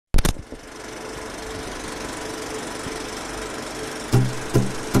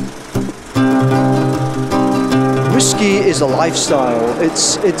Whiskey is a lifestyle.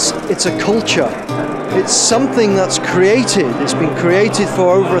 It's a culture. It's something that's created. It's been created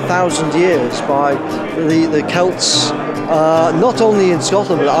for over 1,000 years by the Celts, not only in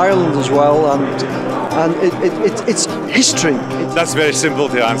Scotland but Ireland as well, and it's history. That's very simple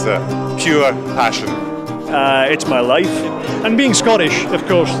to answer. Pure passion. It's my life. And being Scottish, of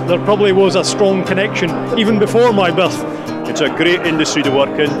course, there probably was a strong connection even before my birth. It's a great industry to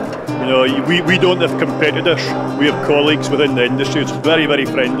work in. You know, we don't have competitors, we have colleagues within the industry. It's very, very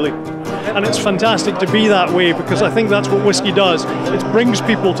friendly. And it's fantastic to be that way, because I think that's what whiskey does. It brings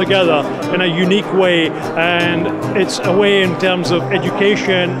people together in a unique way, and it's a way in terms of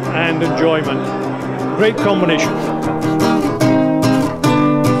education and enjoyment. Great combination.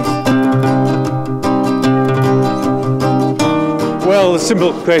 Well, the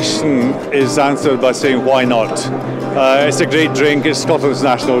simple question is answered by saying why not? It's a great drink, it's Scotland's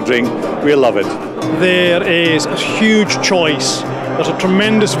national drink, we love it. There is a huge choice. There's a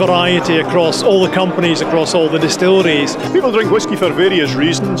tremendous variety across all the companies, across all the distilleries. People drink whiskey for various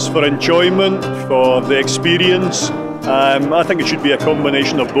reasons, for enjoyment, for the experience. I think it should be a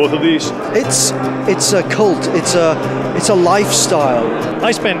combination of both of these. It's a cult, it's a lifestyle.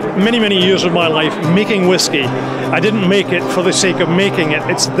 I spent many years of my life making whiskey. I didn't make it for the sake of making it.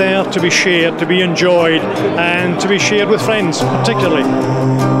 It's there to be shared, to be enjoyed, and to be shared with friends, particularly.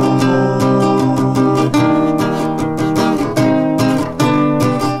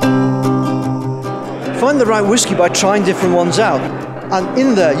 Find the right whiskey by trying different ones out, and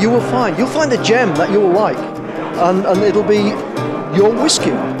in there you'll find a gem that you'll like, and it'll be your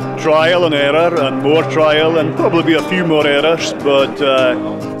whiskey. Trial and error, and more trial, and probably a few more errors, but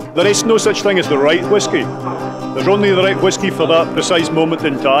there is no such thing as the right whiskey. There's only the right whiskey for that precise moment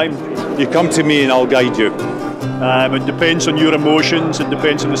in time. You come to me and I'll guide you. It depends on your emotions, it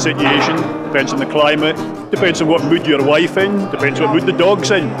depends on the situation, depends on the climate, depends on what mood your wife in, depends what mood the dog's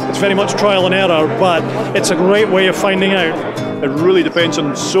in. It's very much trial and error, but it's a great way of finding out. It really depends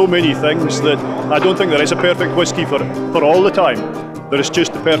on so many things that I don't think there is a perfect whiskey for all the time. There is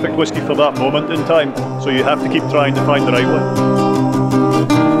just the perfect whiskey for that moment in time, so you have to keep trying to find the right one.